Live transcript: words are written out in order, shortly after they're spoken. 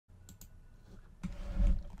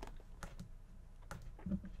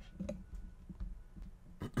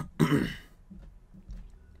Let's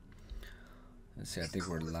see, I think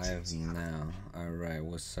we're live now. Alright,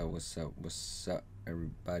 what's up,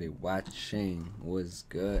 everybody watching? What's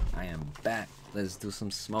good? I am back. Let's do some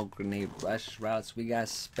smoke grenade rush routes. We got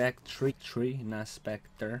Spectre, not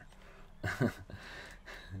Spectre.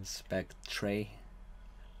 Spectre. I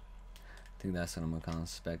think that's what I'm gonna call him,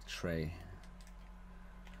 Spectre.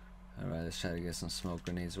 Alright, let's try to get some smoke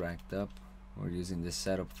grenades racked up. We're using this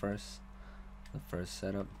setup first. The first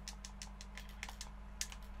setup.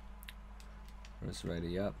 First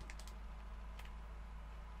ready up.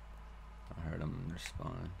 I heard him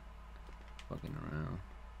respawn. Fucking around.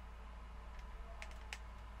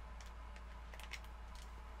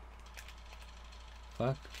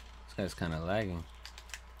 Fuck. This guy's kinda lagging.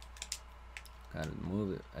 Gotta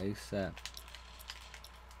move it ASAP.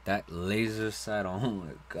 That laser sight, oh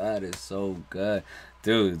my god, it's so good.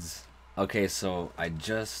 Dudes. Okay, so I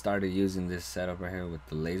just started using this setup right here with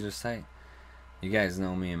the laser sight. You guys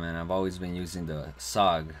know me, man. I've always been using the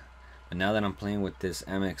SOG. But now that I'm playing with this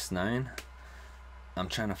MX9, I'm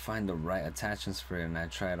trying to find the right attachments for it. And I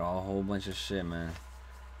tried a whole bunch of shit, man.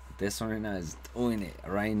 This one right now is doing it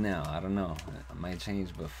right now. I don't know. It might change,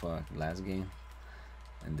 but fuck. Last game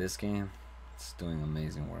and this game, it's doing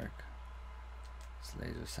amazing work. This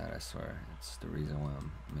laser sight, I swear. It's the reason why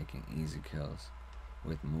I'm making easy kills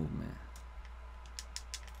with movement.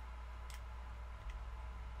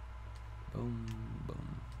 Boom,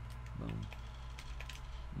 boom, boom.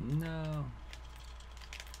 No.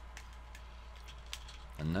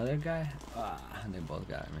 Another guy? Ah, they both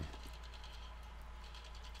got me.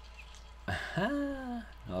 Aha!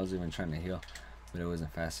 I was even trying to heal, but it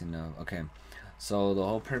wasn't fast enough. Okay, so the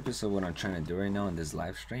whole purpose of what I'm trying to do right now in this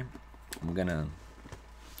live stream, I'm gonna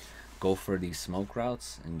go for these smoke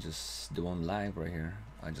routes and just do them live right here.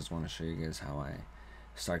 I just want to show you guys how I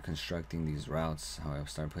start constructing these routes, how I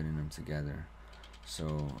start putting them together.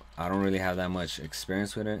 So I don't really have that much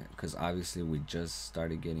experience with it because obviously we just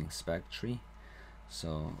started getting Spectre.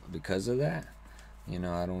 So because of that, you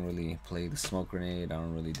know, I don't really play the smoke grenade. I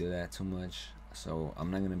don't really do that too much. So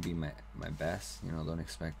I'm not gonna be my best. You know, don't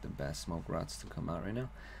expect the best smoke routes to come out right now.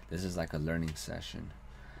 This is like a learning session,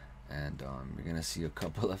 and you're gonna see a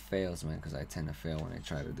couple of fails, man, because I tend to fail when I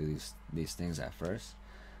try to do these things at first.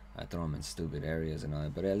 I throw them in stupid areas and all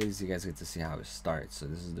that, but at least you guys get to see how it starts. So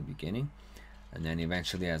this is the beginning, and then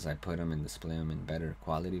eventually as I put them and display them in better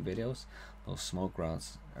quality videos, those smoke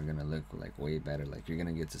routes are gonna look like way better. Like you're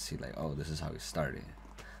gonna get to see like, oh, this is how we started,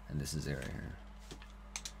 and this is it right here.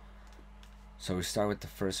 So we start with the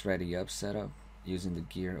first ready up setup, using the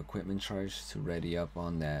gear equipment charge to ready up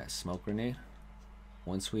on that smoke grenade.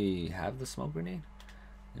 Once we have the smoke grenade,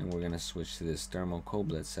 and we're gonna switch to this thermal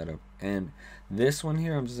Co.BLUD setup. And this one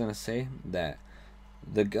here, I'm just gonna say that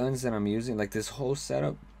the guns that I'm using, like this whole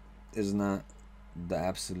setup, is not the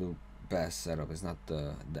absolute best setup. It's not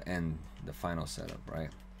the final setup, right?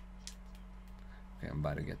 Okay, I'm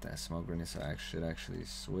about to get that smoke grenade, so I should actually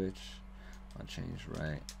switch. I'll change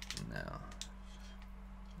right now.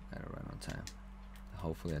 Got it right on time.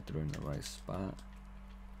 Hopefully I threw it in the right spot.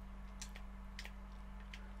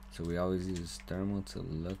 So we always use thermal to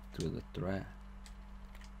look through the threat.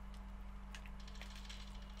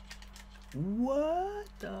 What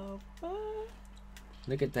the fuck?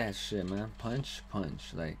 Look at that shit, man. Punch,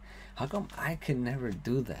 punch. Like, how come I can never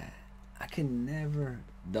do that? I can never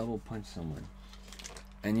double punch someone.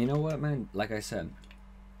 And you know what, man? Like I said,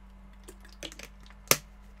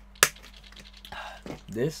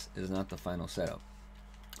 this is not the final setup.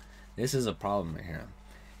 This is a problem right here.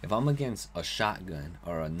 If I'm against a shotgun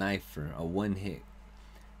or a knife or a one hit,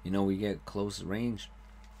 you know, we get close range,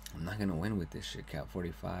 I'm not gonna win with this shit. Cap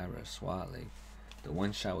 45 or a SWAT, like the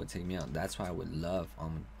one shot would take me out. That's why I would love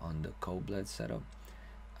on the Co.BLUD setup,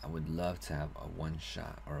 I would love to have a one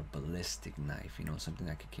shot or a ballistic knife, you know, something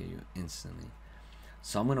that could kill you instantly.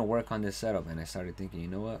 So I'm gonna work on this setup, and I started thinking, you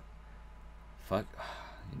know what, fuck,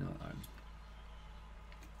 you know,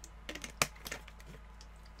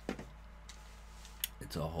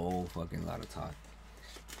 it's a whole fucking lot of talk,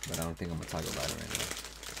 but I don't think I'm gonna talk about it right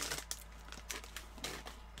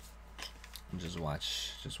now. Just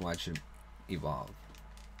watch it evolve.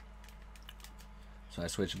 So I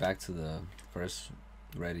switched back to the first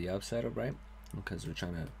ready up setup, right? Because we're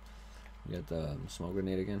trying to get the smoke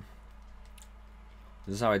grenade again.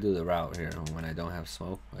 This is how I do the route here. When I don't have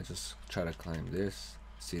smoke, I just try to climb this,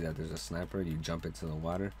 see that there's a sniper, you jump into the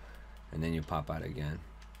water, and then you pop out again.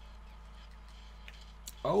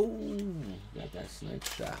 Oh, got that snipe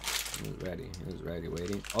shot. He was ready. He was ready,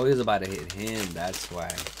 waiting. Oh, he was about to hit him. That's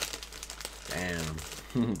why. Damn.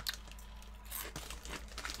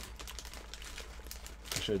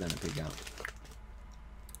 sure then to peek out.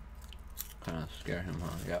 Kind of scare him,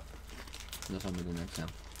 huh? Yep. That's what I'm gonna do next time.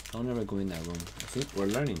 I'll never go in that room. See, we're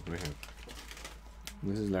learning right here.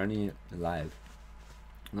 This is learning live.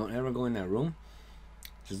 Don't ever go in that room.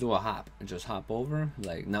 Just do a hop. Just hop over,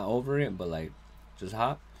 like not over it, but like just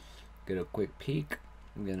hop. Get a quick peek.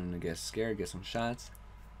 Get him to get scared. Get some shots.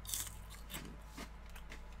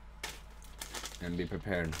 And be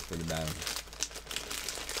prepared for the battle.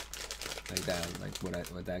 Like that, like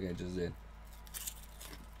what that guy just did.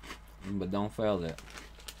 But don't fail it.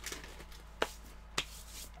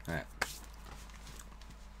 Alright.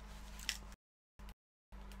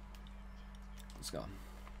 Let's go.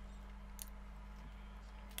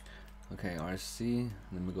 Okay, RC.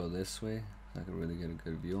 Let me go this way so I can really get a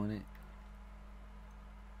good view on it.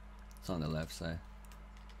 It's on the left side.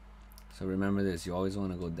 So remember this, you always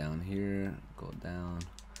want to go down here, go down,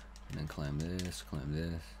 and then climb this, climb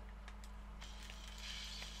this.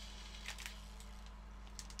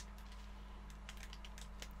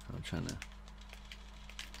 I'm trying to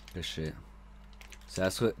good shit.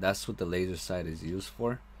 So that's what the laser sight is used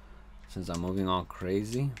for. Since I'm moving all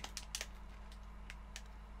crazy,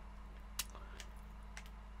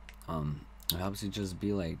 it helps you just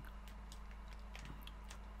be like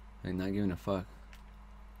not giving a fuck,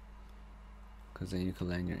 cause then you can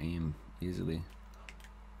land your aim easily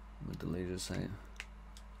with the laser sight.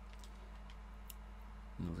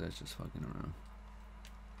 No, that's just fucking around.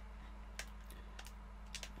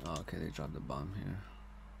 Oh, okay, they dropped the bomb here.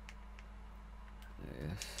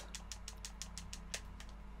 Yes.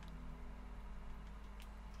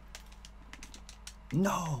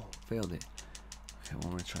 No! Failed it. Okay,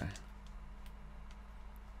 one more try.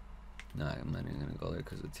 Nah, I'm not even gonna go there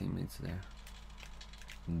because the teammate's there.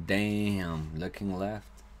 Damn, looking left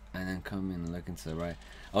and then coming and looking to the right.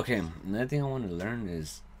 Okay, another thing I want to learn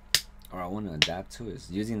is, or I want to adapt to,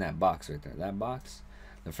 is using that box right there. That box,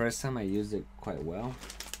 the first time I used it quite well,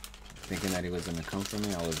 thinking that he was gonna come for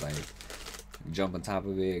me, I was like, jump on top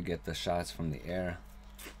of it, get the shots from the air.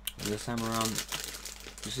 But this time around,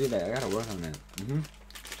 you see that I gotta work on that.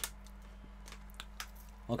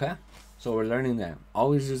 Okay, so we're learning that.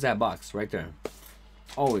 Always use that box right there.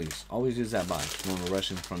 Always use that box when we're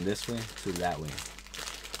rushing from this way to that way.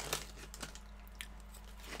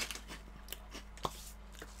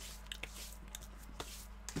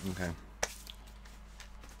 Okay.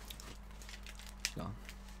 So.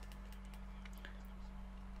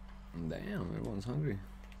 Damn, everyone's hungry.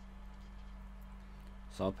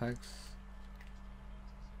 Salt packs.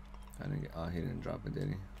 I didn't get. Oh, he didn't drop it, did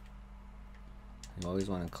he? You always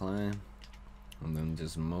want to climb and then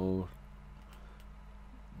just move.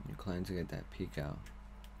 You climb to get that peek out.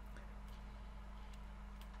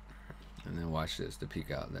 And then watch this, the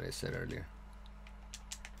peek out that I said earlier.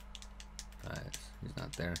 Alright, he's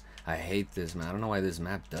not there. I hate this, man. I don't know why this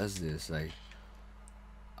map does this. Like,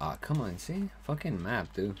 ah, come on, see? Fucking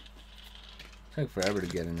map, dude. It took forever to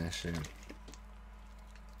get in that shit.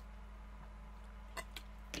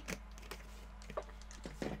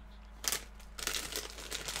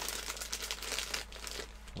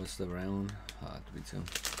 What's the round? 3-2.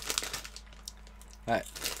 Alright.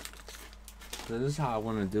 So this is how I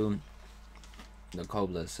want to do the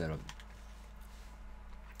Co.BLUD setup.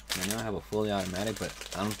 I know I have a fully automatic, but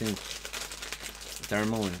I don't think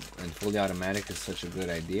thermal and fully automatic is such a good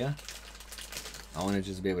idea. I want to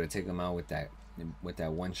just be able to take them out with that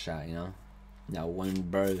one shot, you know? That one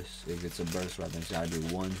burst. If it's a burst weapon, it's gotta be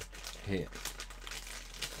one hit.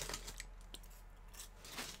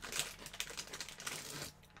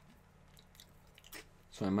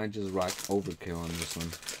 So I might just rock overkill on this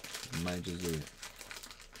one. I might just do it.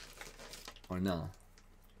 Or no.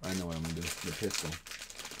 I know what I'm gonna do. The pistol.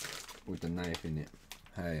 With the knife in it.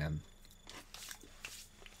 I am.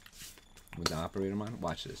 With the operator mod.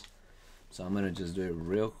 Watch this. So I'm gonna just do it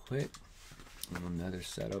real quick. On another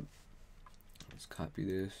setup. Let's copy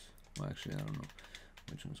this. Well, actually, I don't know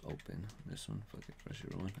which one's open. This one. Fuck it. Press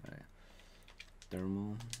your one. Alright.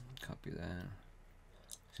 Thermal. Copy that.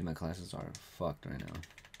 See, my classes are fucked right now.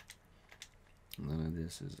 None of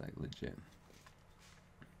this is like legit.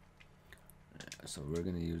 Yeah, so we're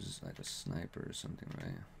gonna use like a sniper or something,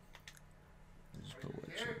 right? Just put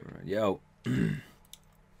whichever. Right. Yo.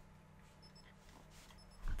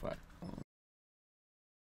 Fuck.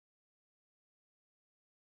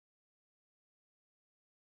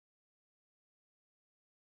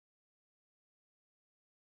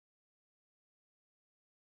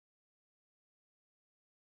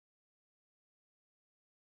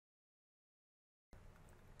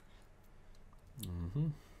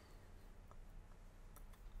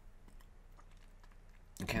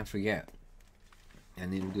 I can't forget. I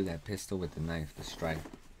need to do that pistol with the knife, the strike.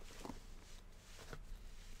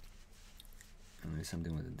 I need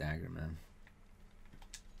something with a dagger, man.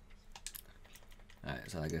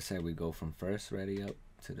 Alright, so like I said, we go from first ready up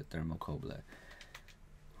to the thermal Co.BLUD.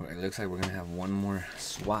 It looks like we're gonna have one more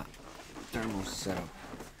swap thermal setup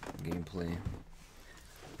gameplay.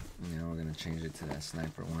 You know, we're gonna change it to that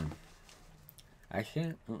sniper one. I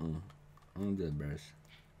can't. I'm gonna do a burst.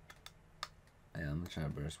 Yeah, I'm gonna try a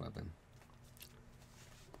burst weapon.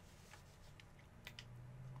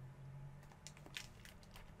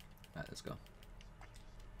 Alright, let's go.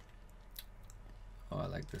 Oh, I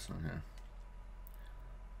like this one here.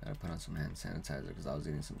 Gotta put on some hand sanitizer because I was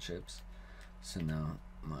eating some chips. So now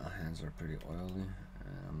my hands are pretty oily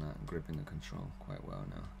and I'm not gripping the control quite well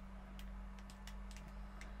now.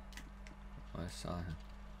 Oh, I saw him.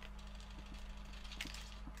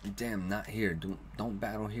 Damn, not here. Don't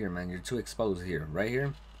battle here, man. You're too exposed here. Right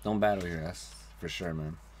here, don't battle here. That's for sure,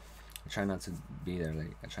 man. I try not to be there.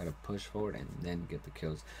 Like, I try to push forward and then get the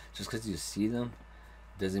kills. Just because you see them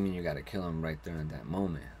doesn't mean you gotta kill them right there in that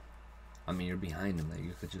moment. I mean, you're behind them. Like,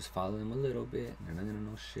 you could just follow them a little bit. They're not gonna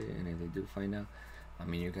know shit. And if they do find out, I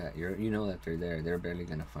mean, you know that they're there. They're barely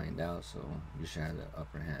gonna find out. So you should have the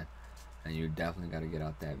upper hand. And you definitely gotta get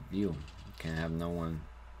out that view. You can't have no one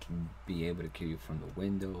be able to kill you from the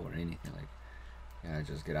window or anything. Like, you gotta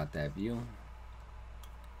just get out that view.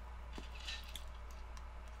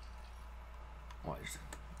 Watch.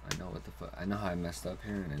 I know what the fuck. I know how I messed up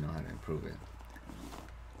here, and I know how to improve it.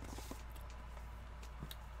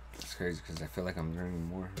 It's crazy because I feel like I'm learning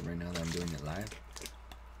more right now that I'm doing it live.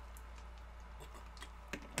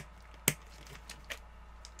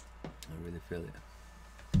 I really feel it.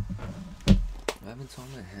 I haven't told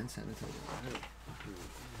my hand sanitizer.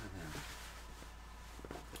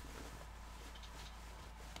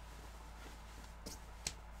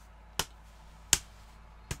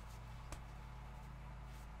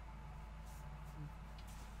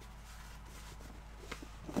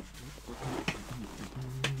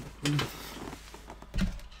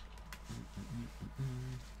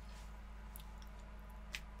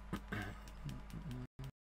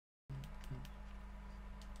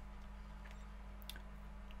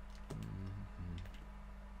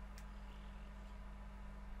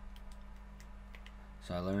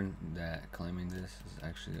 So I learned that climbing this is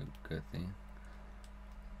actually a good thing.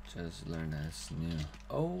 Just learn that it's new.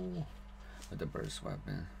 Oh, with the burst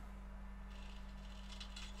weapon.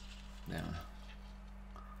 Yeah.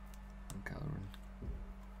 Caliber.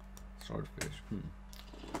 Swordfish.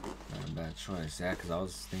 Not a bad choice. Yeah, because I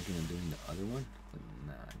was thinking of doing the other one. But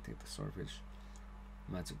nah, I take the swordfish.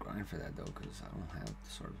 I'm about to grind for that though, because I don't have the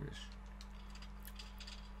swordfish.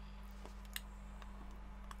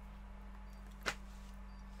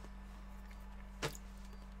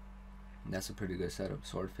 That's a pretty good setup.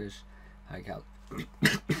 Swordfish, high caliber.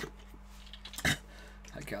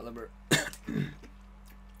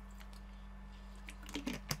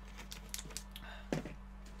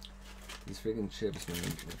 These freaking chips, man,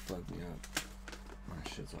 they fuck me up. My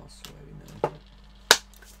shit's all sweaty now. I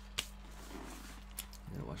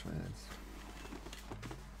gotta wash my hands.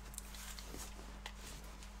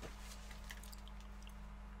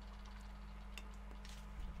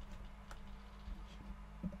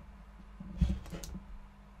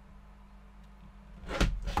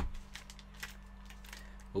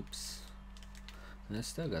 Oops. And I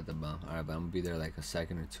still got the bomb. Alright, but I'm gonna be there like a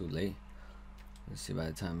second or two late. Let's see, by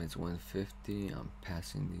the time it's 150, I'm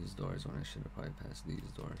passing these doors when I should have probably passed these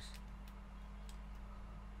doors.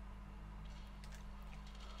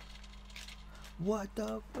 What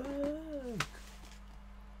the fuck?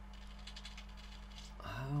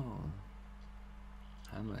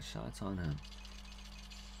 How much shots on him?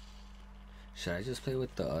 Should I just play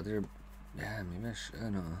with the other? Yeah, maybe I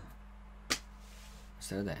should.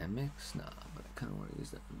 Instead of the MX? Nah, but I kind of want to use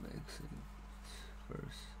the MX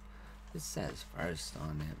first. It says first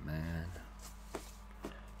on it, man.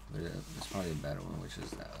 But there's probably a better one, which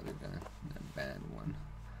is that other gun, that bad one,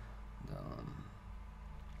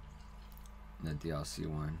 the DLC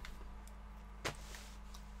one.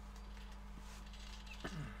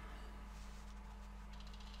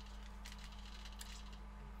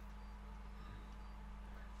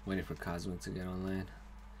 Waiting for Cosmic to get online,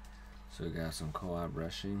 so we got some co-op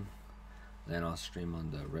rushing. Then I'll stream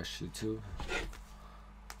on the Rush YouTube.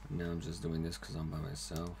 Now I'm just doing this because I'm by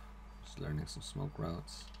myself, just learning some smoke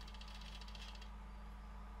routes.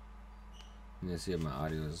 You can see if my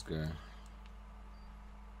audio is good.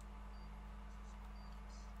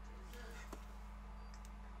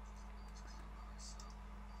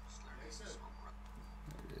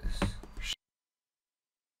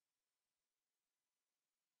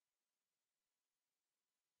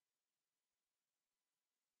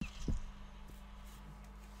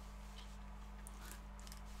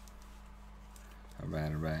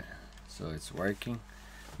 Alright, alright. So it's working.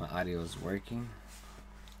 My audio is working.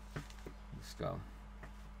 Let's go.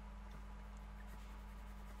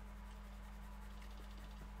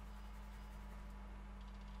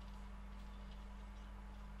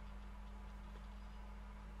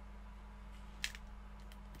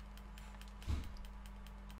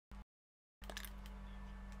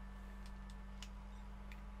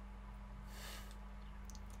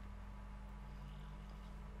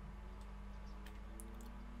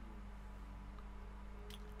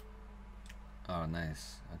 Oh,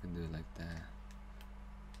 nice. I can do it like that.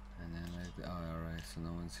 And then like that. Oh, alright. So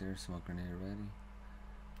no one's here. Smoke grenade ready.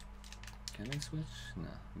 Can I switch? No.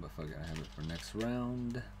 But fuck it. I have it for next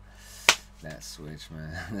round. That switch,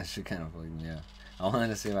 man. That shit kind of fucked me up. I wanted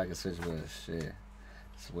to see if I could switch, but shit.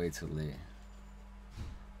 It's way too late.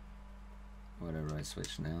 Whatever, I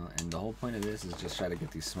switch now. And the whole point of this is just try to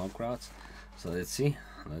get these smoke routes. So let's see.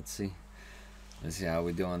 Let's see how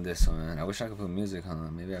we do on this one, man. I wish I could put music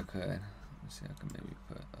on. Maybe I could. Let's see, I can maybe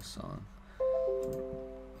put a song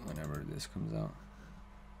whenever this comes out.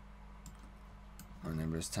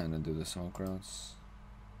 Whenever it's time to do the smoke routes.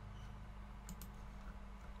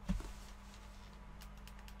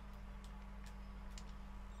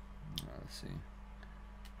 Let's see.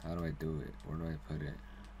 How do I do it? Where do I put it?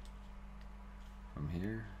 From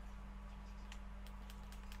here?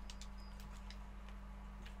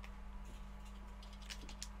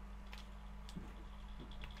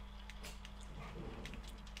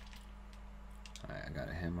 Alright, I got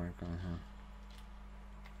a hit mark on him.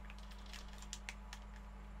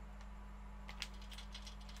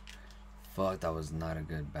 Fuck, that was not a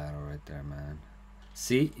good battle right there, man.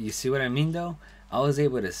 See, you see what I mean though? I was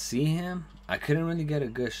able to see him. I couldn't really get a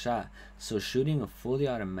good shot. So shooting a fully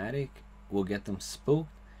automatic will get them spooked.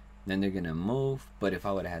 Then they're gonna move. But if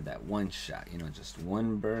I would have had that one shot, you know, just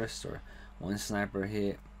one burst or one sniper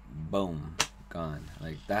hit, boom, gone.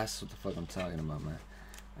 Like, that's what the fuck I'm talking about, man.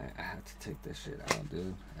 I have to take this shit out,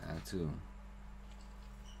 dude. I have to.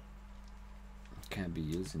 Can't be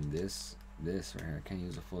using this right here. I can't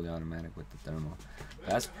use a fully automatic with the thermal.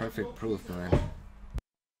 That's perfect proof, man.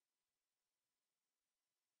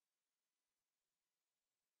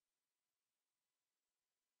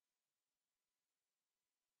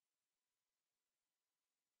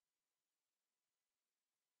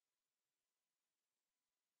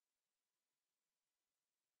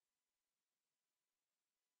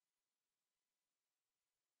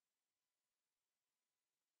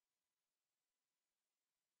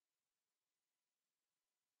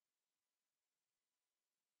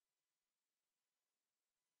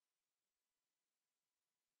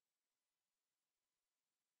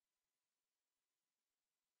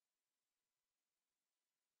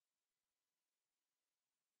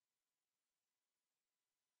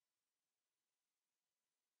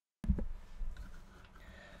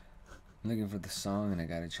 I'm looking for the song and I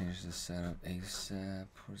gotta change the setup ASAP.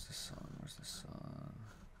 Where's the song? Where's the song?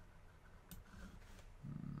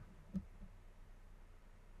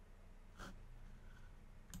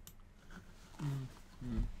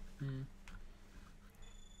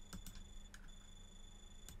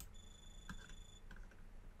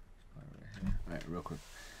 Alright, real quick.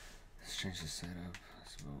 Let's change the setup.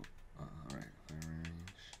 Let's vote. Alright, fire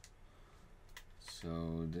range.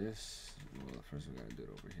 So this, well, first we gotta do it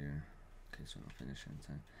over here. Okay, so I'll finish in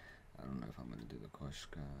time. I don't know if I'm gonna do the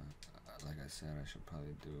Koshka. Like I said, I should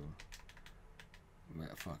probably do. Wait,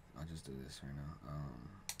 fuck, I'll just do this right now.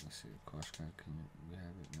 Let's see, Koshka, we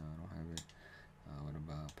have it? No, I don't have it. What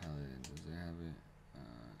about Paladin? Does it have it?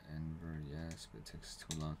 Enver, yes, but it takes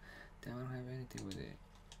too long. Damn, I don't have anything with it.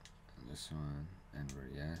 And this one, Enver,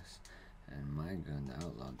 yes. And my gun, the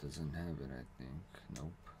Outlaw, doesn't have it, I think.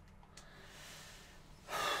 Nope.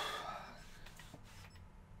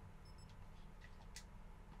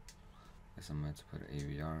 Guess I'm going to put an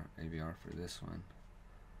AVR for this one.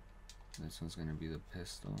 This one's gonna be the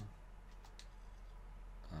pistol.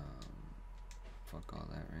 Fuck all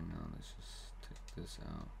that right now. Let's just take this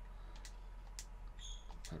out.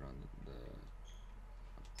 Put on the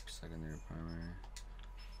secondary primary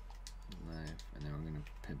knife, and then we're gonna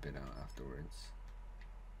pimp it out afterwards.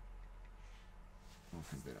 We'll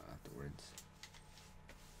pimp it out afterwards.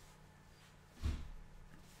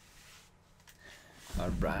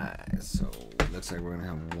 Alright, so looks like we're gonna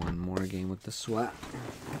have one more game with the SWAT.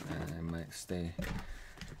 And it might stay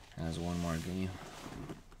as one more game.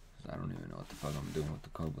 I don't even know what the fuck I'm doing with the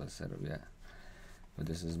Co.BLUD setup yet. But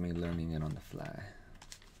this is me learning it on the fly.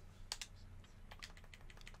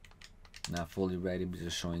 Not fully ready, but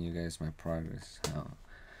just showing you guys my progress,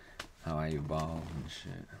 how I evolve and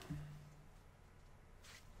shit.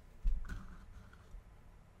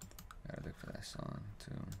 that song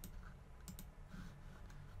too.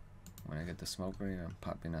 When I get the smoke ready, I'm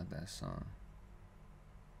popping out that song.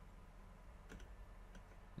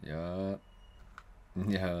 Yup.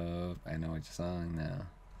 Yup. I know which song now.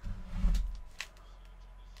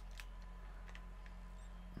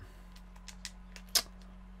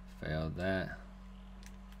 Failed that.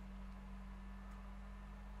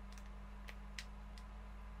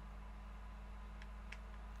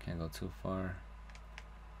 Can't go too far.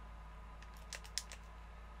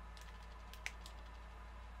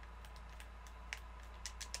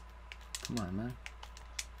 Come on, man.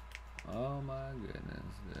 Oh my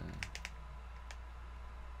goodness, dude.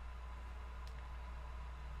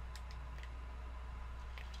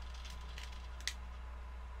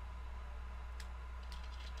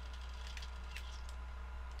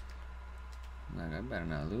 Like, I better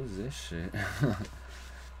not lose this shit.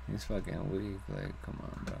 He's fucking weak. Like, come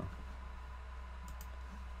on, bro.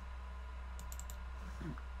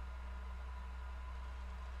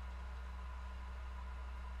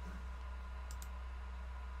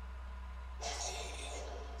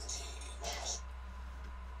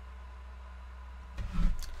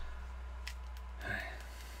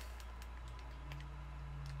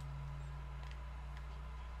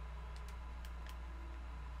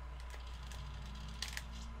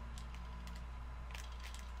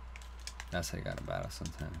 That's how you gotta battle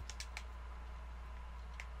sometimes.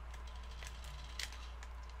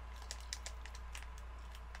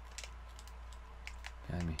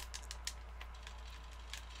 Behind me.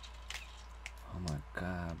 Oh my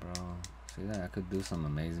god, bro. See that? I could do some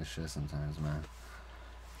amazing shit sometimes, man.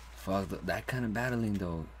 Fuck, that kind of battling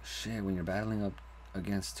though. Shit, when you're battling up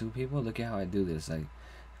against two people, look at how I do this. Like,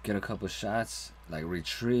 get a couple shots, like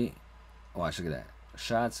retreat. Watch, look at that.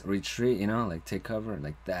 Shots, retreat, you know, like take cover,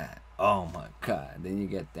 like that. Oh my god. Then you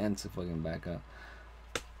get them to fucking back up.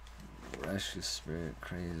 Rush your spirit,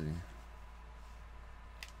 crazy.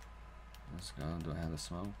 Let's go. Do I have the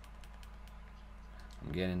smoke?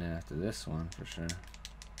 I'm getting it after this one for sure.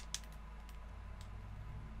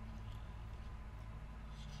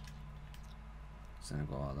 It's gonna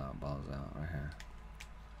go all out, balls out right here.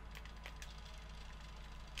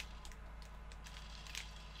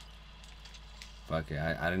 Fuck it,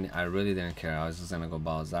 I really didn't care. I was just gonna go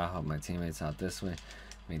balls out, help my teammates out this way,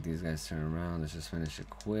 make these guys turn around. Let's just finish it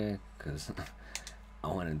quick, cause I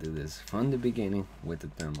want to do this from the beginning with the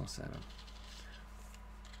thermal setup.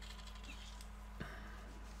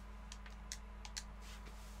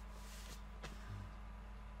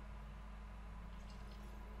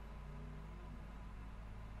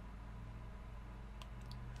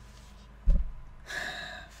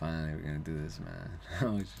 Finally, we're gonna do this, man.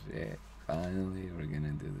 Oh shit! Finally, we're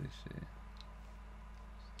gonna do this shit.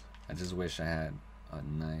 I just wish I had a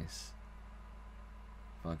nice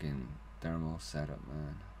fucking thermal setup,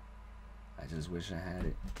 man. I just wish I had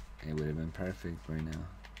it. It would have been perfect right now.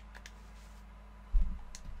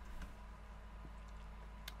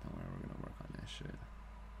 Don't worry, we're gonna work on that shit.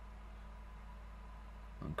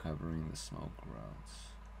 Uncovering the smoke routes.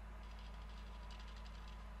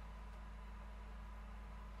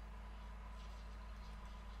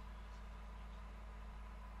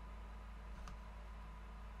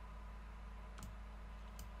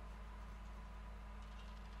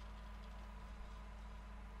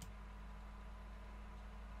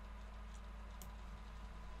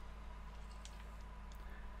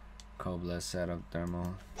 Co.BLUD setup,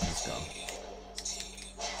 thermal. Let's go.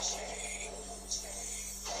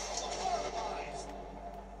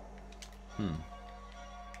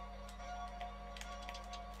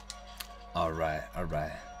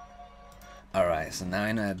 Alright, so now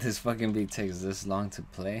I know that this fucking beat takes this long to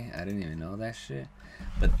play. I didn't even know that shit.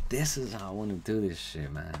 But this is how I want to do this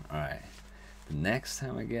shit, man. Alright. The next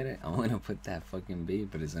time I get it, I want to put that fucking beat,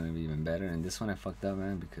 but it's going to be even better. And this one I fucked up,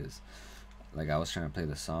 man, because like I was trying to play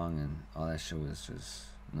the song and all that shit was just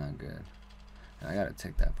not good. And I gotta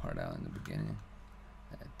take that part out in the beginning.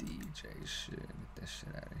 That DJ shit. Get that shit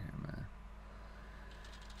out of here, man.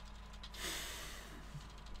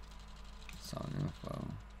 Song info.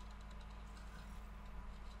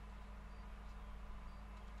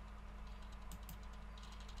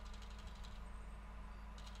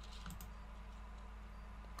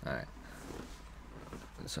 Alright.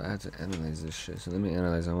 So I had to analyze this shit. So let me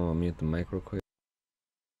analyze. I'm gonna mute the mic real quick.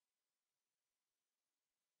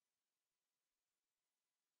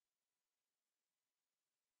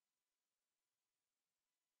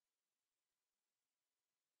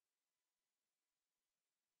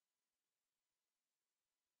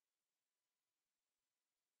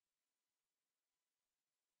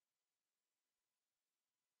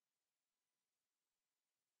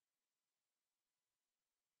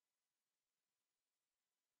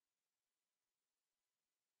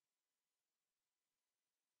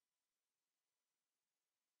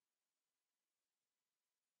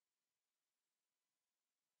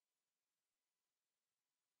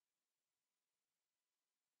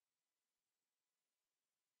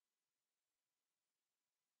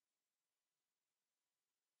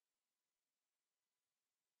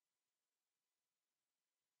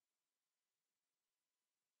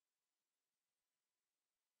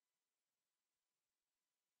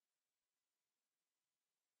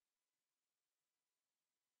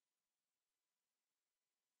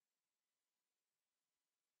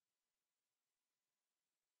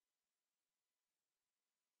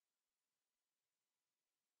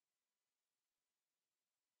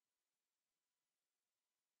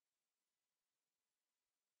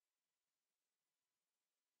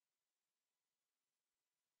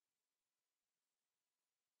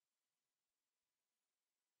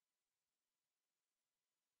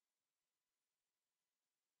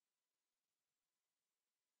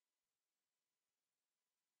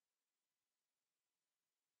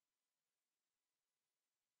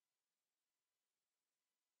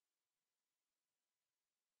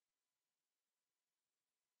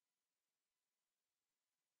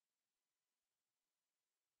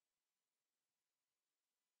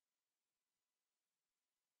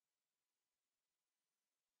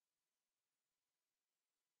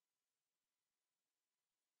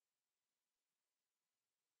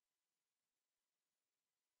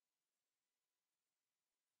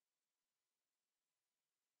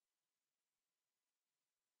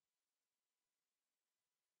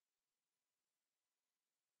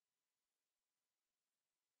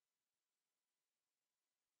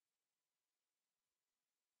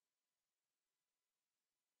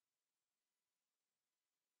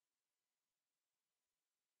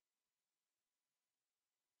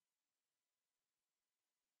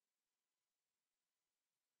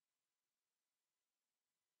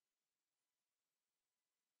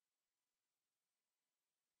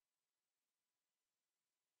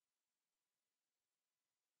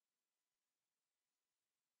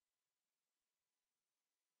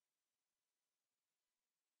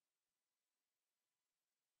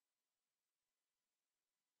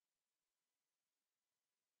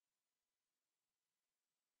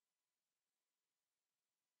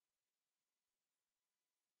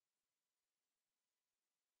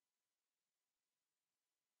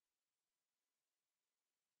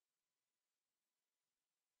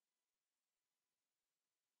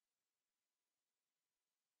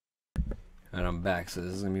 Alright, I'm back. So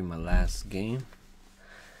this is gonna be my last game.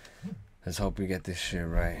 Let's hope we get this shit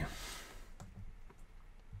right.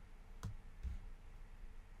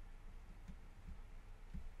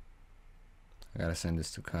 I gotta send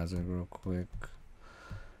this to Kazakh real quick.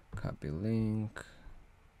 Copy link.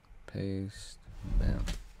 Paste. Bam.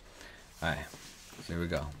 Alright. So here we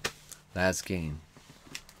go. Last game.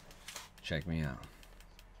 Check me out.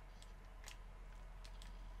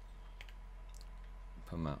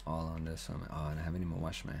 Put my all on this one. Oh, and I haven't even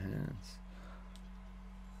washed my hands.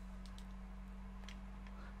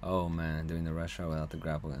 Oh man, doing the rush hour without the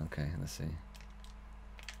grapple. Okay, let's see.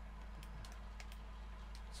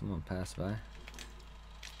 Someone passed by.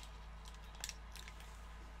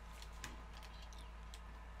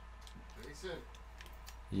 Jason.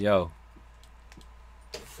 Yo.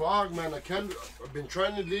 Fog, man. I've been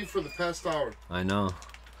trying to leave for the past hour. I know.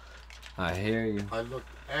 I hear you. I looked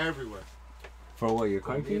everywhere. For what, your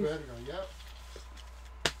car keys? Yep.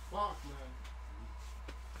 Fuck, man.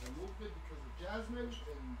 I moved it because of Jasmine,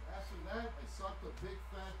 and after that, I sucked a big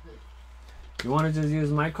fat dick. You want to just use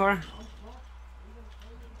my car?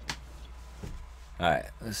 Alright,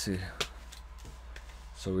 let's see.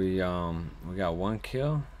 So we got 1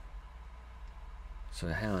 kill. So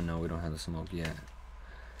hell no, we don't have the smoke yet.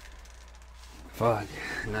 Fuck,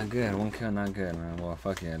 not good. 1 kill, not good, man. Well,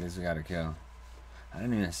 fuck yeah, at least we got a kill. I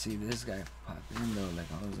didn't even see this guy pop in though. Like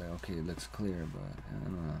I was like, okay, it looks clear, but I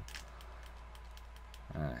don't know.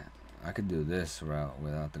 Alright, I could do this route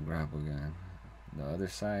without the grapple gun. The other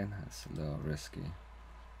side, that's a little risky.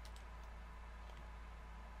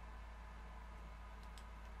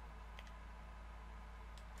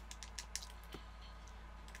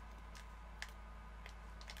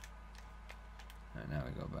 Alright, now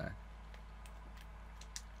we go back.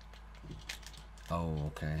 Oh,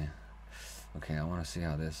 okay. Okay, I want to see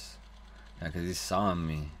how this... Yeah, because he saw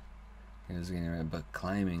me. He was getting ready, but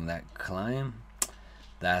climbing, that climb,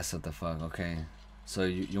 that's what the fuck. Okay, so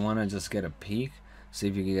you want to just get a peek, see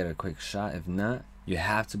if you can get a quick shot. If not, you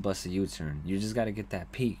have to bust a U-turn. You just got to get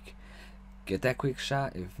that peek, get that quick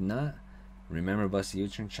shot. If not, remember, bust a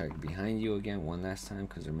U-turn, check behind you again one last time,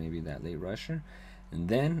 because there may be that late rusher. And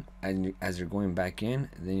then as you're going back in,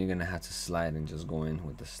 then you're gonna have to slide and just go in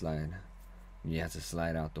with the slide. You have to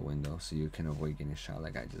slide out the window so you can avoid getting shot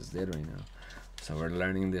like I just did right now. So we're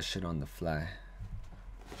learning this shit on the fly.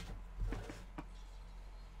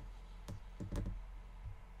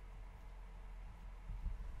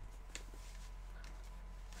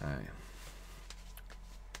 Alright. Like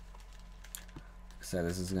I said,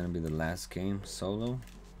 this is gonna be the last game solo.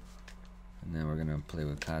 And then we're gonna play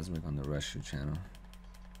with Cosmic on the Rush You channel.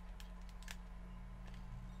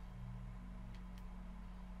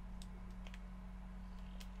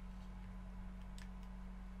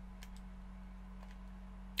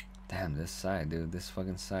 Damn, this side, dude. This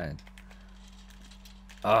fucking side.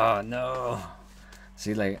 Oh, no.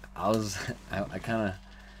 See, like, I was kind of...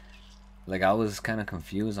 Like, I was kind of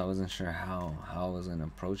confused. I wasn't sure how I was going to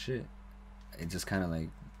approach it. It just kind of, like...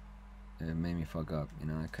 It made me fuck up, you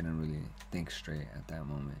know. I couldn't really think straight at that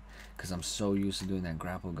moment. Because I'm so used to doing that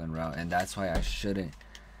grapple gun route. And that's why I shouldn't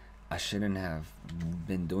have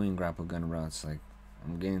been doing grapple gun routes. Like,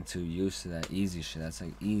 I'm getting too used to that easy shit. That's,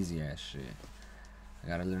 like, easy ass shit. I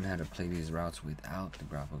gotta learn how to play these routes without the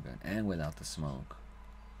grapple gun and without the smoke.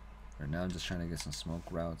 Right now I'm just trying to get some smoke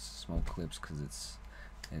routes, smoke clips, because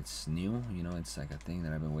it's new, you know, it's like a thing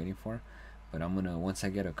that I've been waiting for. But I'm gonna, once I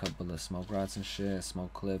get a couple of smoke routes and shit,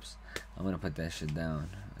 smoke clips, I'm gonna put that shit down.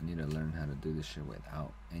 I need to learn how to do this shit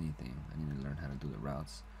without anything. I need to learn how to do the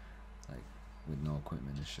routes, like, with no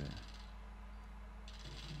equipment and shit.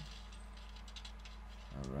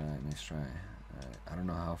 Alright, nice try. Alright, I don't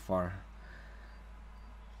know how far.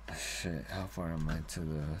 Shit, how far am I to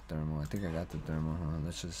the thermal? I think I got the thermal, huh?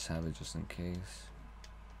 Let's just have it just in case.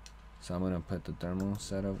 So I'm gonna put the thermal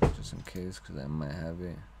setup just in case, because I might have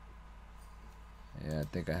it. Yeah, I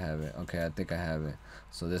think I have it. Okay, I think I have it.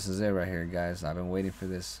 So this is it right here, guys. I've been waiting for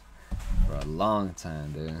this for a long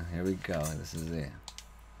time, dude. Here we go. This is it.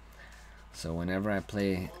 So whenever I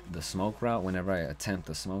play the smoke route, whenever I attempt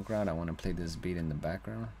the smoke route, I want to play this beat in the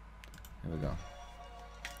background. Here we go.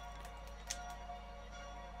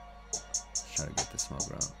 Try to get the smoke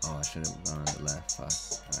route. Oh, I should have gone on the left. Fuck.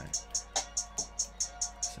 Alright.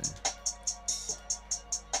 See.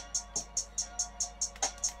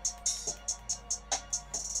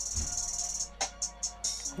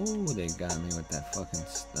 Ooh, they got me with that fucking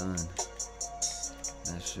stun.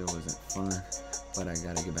 That shit wasn't fun. But I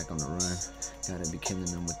gotta get back on the run. Gotta be killing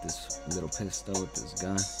them with this little pistol, with this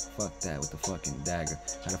gun. Fuck that, with the fucking dagger.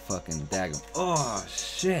 Gotta fucking dagger. Oh,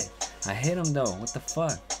 shit. I hit him though. What the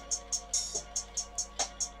fuck?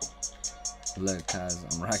 Look, cuz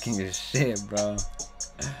I'm rocking your shit, bro.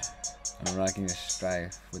 I'm rocking your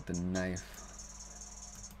strife with the knife.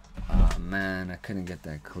 Ah, man, I couldn't get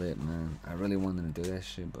that clip, man. I really wanted to do that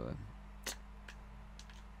shit, but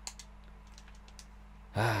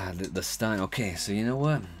the stun. Okay, so you know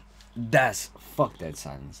what? Fuck that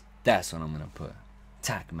silence. That's what I'm gonna put.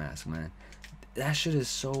 Tac mask, man. That shit is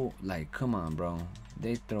so, like, come on, bro.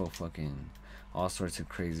 They throw fucking all sorts of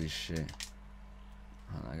crazy shit.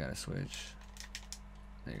 Hold on, I gotta switch.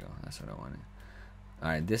 There you go. That's what I wanted.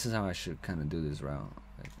 Alright, this is how I should kind of do this route.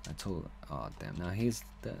 Like, I told. Oh, damn. Now he's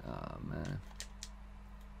the. Oh, man.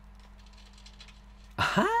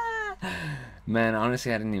 Man,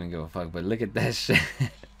 honestly, I didn't even give a fuck. But look at that shit.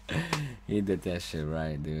 He did that shit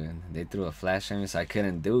right, dude. They threw a flash at me, so I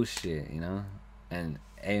couldn't do shit, you know? And,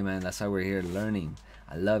 hey, man, that's why we're here learning.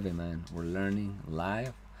 I love it, man. We're learning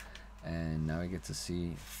live. And now we get to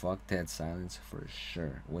see fuck that silence for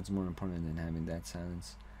sure. What's more important than having that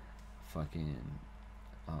silence? Fucking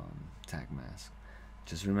tac mask.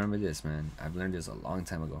 Just remember this, man. I've learned this a long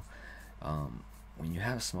time ago. When you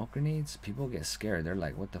have smoke grenades, people get scared. They're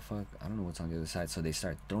like, what the fuck? I don't know what's on the other side. So they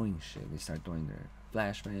start throwing shit. They start throwing their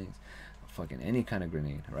flashbangs, fucking any kind of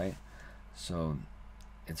grenade, right? So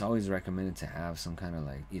it's always recommended to have some kind of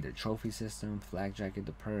like either trophy system, flak jacket,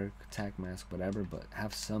 the perk, tac mask, whatever, but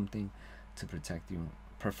have something to protect you.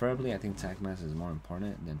 Preferably, I think tac mask is more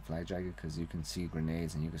important than flak jacket because you can see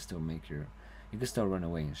grenades and you can still make your, you can still run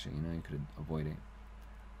away and shit, you know, you could avoid it.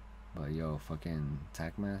 But yo, fucking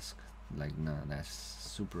tac mask, like, nah, that's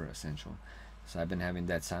super essential. So I've been having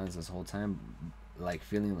that silence this whole time, like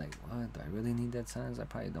feeling like, what, do I really need that silence? I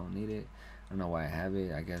probably don't need it. I don't know why I have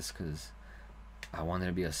it. I guess because I wanted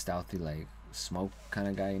to be a stealthy, like, smoke kind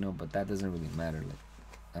of guy, you know, but that doesn't really matter. Like,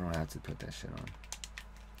 I don't have to put that shit on.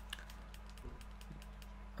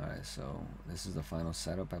 Alright, so this is the final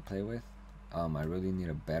setup I play with. I really need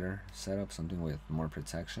a better setup, something with more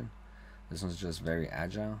protection. This one's just very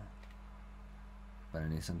agile, but I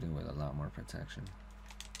need something with a lot more protection.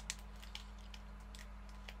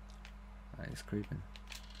 Alright, he's creeping.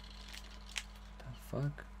 The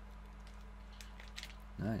fuck?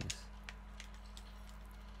 Nice.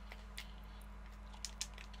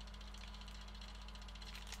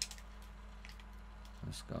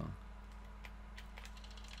 Let's go.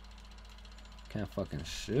 Can't fucking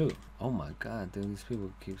shoot. Oh my god, dude, these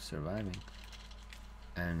people keep surviving.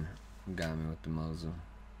 And got me with the muzzle.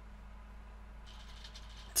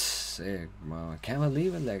 Sick, bro. I can't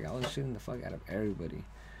believe it. Like, I was shooting the fuck out of everybody.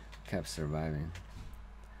 Kept surviving.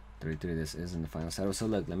 3-3, this isn't the final setup. So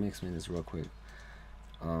look, let me explain this real quick.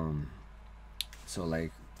 So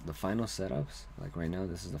like the final setups, like right now,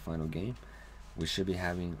 this is the final game. We should be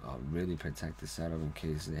having a really protected setup in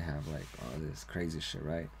case they have like all this crazy shit,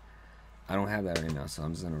 right? I don't have that right now, so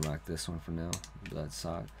I'm just gonna rock this one for now. Blood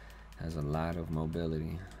sock has a lot of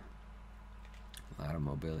mobility. A lot of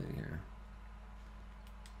mobility here.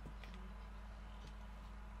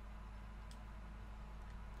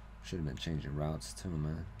 Should have been changing routes too,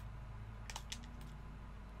 man.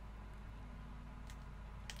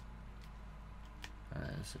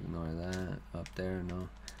 Alright, let's ignore that. Up there, no.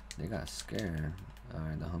 They got scared.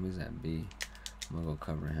 Alright, the homie's at B. I'm gonna go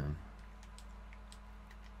cover him.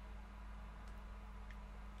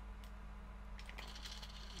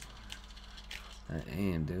 That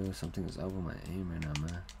aim, dude. Something's up with my aim right now,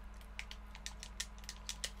 man.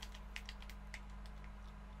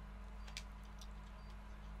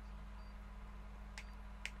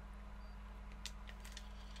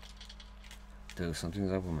 Dude,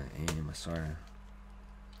 something's up with my aim, I swear.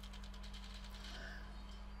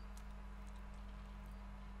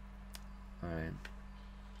 Alright.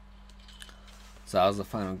 So that was the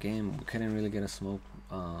final game. We couldn't really get a smoke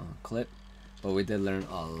clip, but we did learn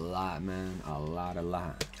a lot, man. A lot.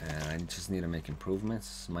 And I just need to make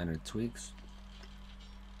improvements, minor tweaks.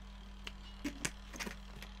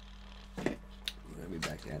 We're gonna be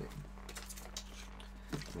back at it.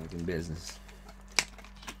 Back in business.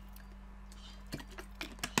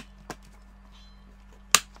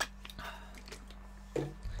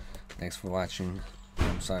 Thanks for watching.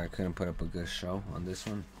 I'm sorry I couldn't put up a good show on this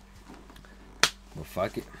one. But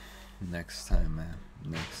fuck it. Next time, man.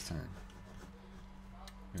 Next time.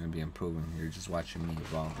 We're gonna be improving. You're just watching me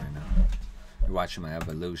evolve right now. You're watching my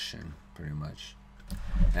evolution, pretty much.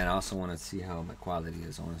 And I also want to see how my quality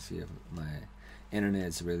is. I want to see if my internet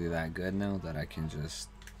is really that good now that I can just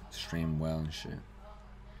stream well and shit.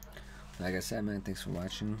 Like I said, man, thanks for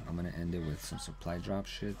watching. I'm gonna end it with some supply drop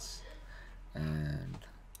shits. And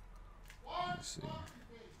let's see.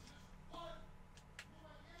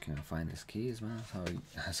 Can't find his keys, man.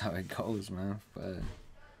 That's how it goes, man. But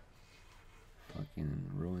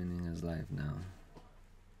fucking ruining his life now.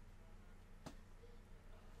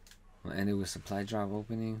 We'll end it with supply drop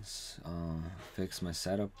openings. Fix my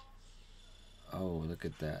setup. Oh, look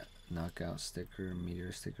at that. Knockout sticker,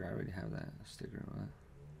 meteor sticker. I already have that sticker. What?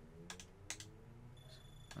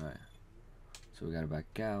 Alright. So we gotta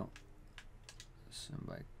back out. Sent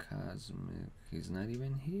by Cosmic. He's not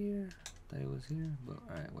even here. Thought he was here, but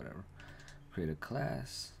alright, whatever. Create a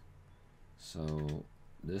class. So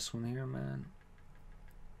this one here, man.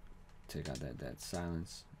 Take out that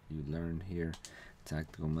silence. You learned here.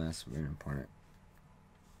 Tactical mass, very important.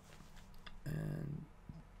 And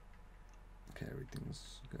okay,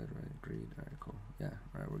 everything's good, right? Agreed. Alright, cool. Yeah,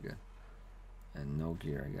 alright, we're good. And no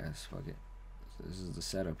gear, I guess. Fuck it. So this is the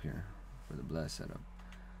setup here for the Blood setup.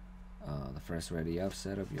 The first ready up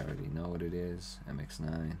setup, you already know what it is.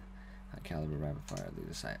 MX9, high caliber rapid fire, lead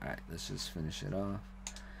aside. Alright, let's just finish it off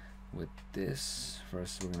with this.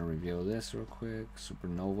 First, we're gonna reveal this real quick.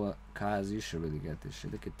 Supernova. Kaz, you should really get this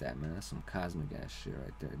shit. Look at that, man. That's some cosmic ass shit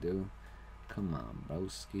right there, dude. Come on,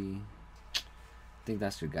 broski. I think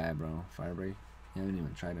that's your guy, bro. Firebreak. You haven't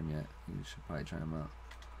even tried him yet. You should probably try him out.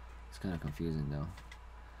 It's kind of confusing though.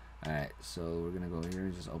 Alright, so we're gonna go here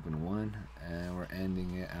and just open one, and we're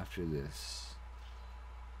ending it after this.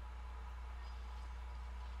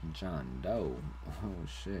 John Doe. Oh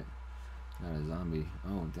shit. Got a zombie.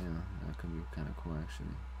 Oh damn, that could be kind of cool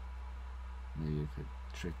actually. Maybe you could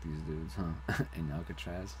trick these dudes, huh? In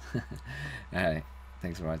Alcatraz. Alright,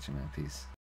 thanks for watching, man. Peace.